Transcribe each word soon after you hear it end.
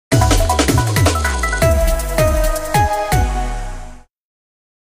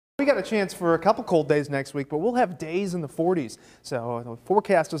We got a chance for a couple cold days next week, but we'll have days in the 40s. So the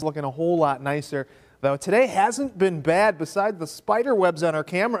forecast is looking a whole lot nicer. Though today hasn't been bad. Besides the spider webs on our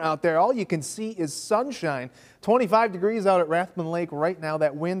camera out there, all you can see is sunshine. 25 degrees out at Rathman Lake right now.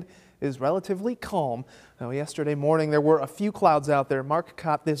 That wind is relatively calm. Now, yesterday morning there were a few clouds out there. Mark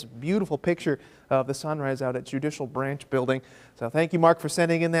caught this beautiful picture of the sunrise out at Judicial Branch Building. So thank you, Mark, for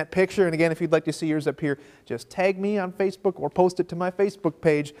sending in that picture. And again, if you'd like to see yours up here, just tag me on Facebook or post it to my Facebook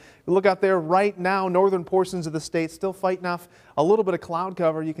page. You look out there right now, northern portions of the state still fighting off a little bit of cloud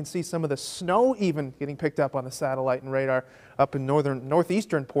cover. You can see some of the snow even getting picked up on the satellite and radar up in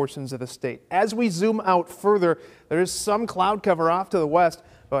northeastern portions of the state. As we zoom out further, there is some cloud cover off to the west,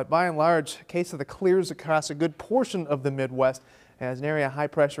 but by and large, a case of the clears across a good portion of the Midwest as an area of high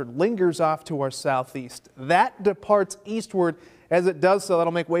pressure lingers off to our southeast. That departs eastward. As it does so,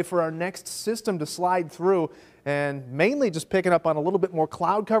 that'll make way for our next system to slide through, and mainly just picking up on a little bit more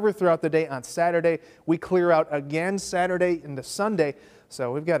cloud cover throughout the day on Saturday. We clear out again Saturday into Sunday,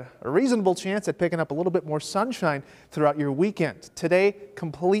 so we've got a reasonable chance at picking up a little bit more sunshine throughout your weekend. Today,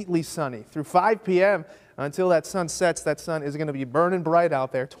 completely sunny. Through 5 p.m. until that sun sets, that sun is going to be burning bright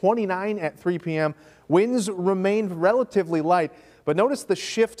out there. 29 at 3 p.m. Winds remain relatively light, but notice the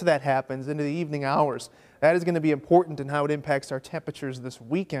shift that happens into the evening hours. That is going to be important in how it impacts our temperatures this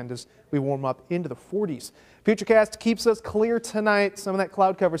weekend as we warm up into the 40s. Futurecast keeps us clear tonight. Some of that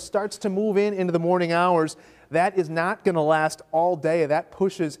cloud cover starts to move into the morning hours. That is not going to last all day. That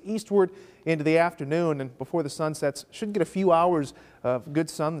pushes eastward into the afternoon, and before the sun sets, should get a few hours of good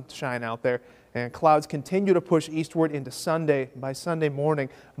sunshine out there. And clouds continue to push eastward into Sunday. By Sunday morning,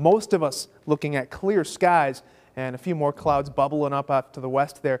 most of us looking at clear skies and a few more clouds bubbling up to the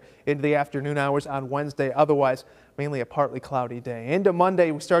west there into the afternoon hours on Wednesday. Otherwise, mainly a partly cloudy day. Into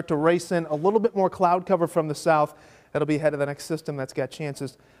Monday, we start to race in a little bit more cloud cover from the south. That'll be ahead of the next system that's got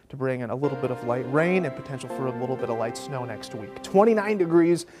chances to bring in a little bit of light rain and potential for a little bit of light snow next week. 29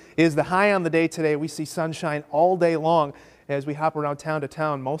 degrees is the high on the day today. We see sunshine all day long as we hop around town to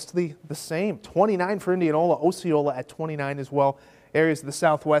town, mostly the same. 29 for Indianola, Osceola at 29 as well. Areas of the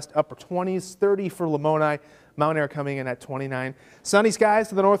southwest, upper 20s, 30 for Lamoni. Mount Air coming in at 29. Sunny skies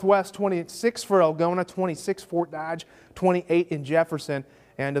to the northwest, 26 for Algona, 26 Fort Dodge, 28 in Jefferson,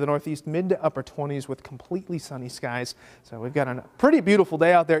 and to the northeast, mid to upper 20s with completely sunny skies. So we've got a pretty beautiful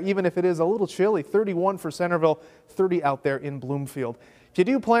day out there, even if it is a little chilly. 31 for Centerville, 30 out there in Bloomfield. If you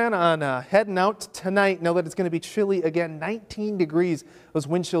do plan on heading out tonight, know that it's going to be chilly again, 19 degrees. Those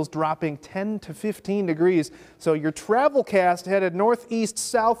wind chills dropping 10 to 15 degrees. So your travel cast headed northeast,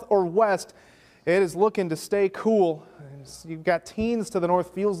 south, or west, it is looking to stay cool. You've got teens to the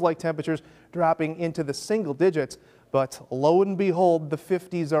north, feels like temperatures dropping into the single digits. But lo and behold, the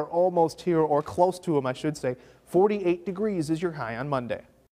 50s are almost here, or close to them, I should say. 48 degrees is your high on Monday.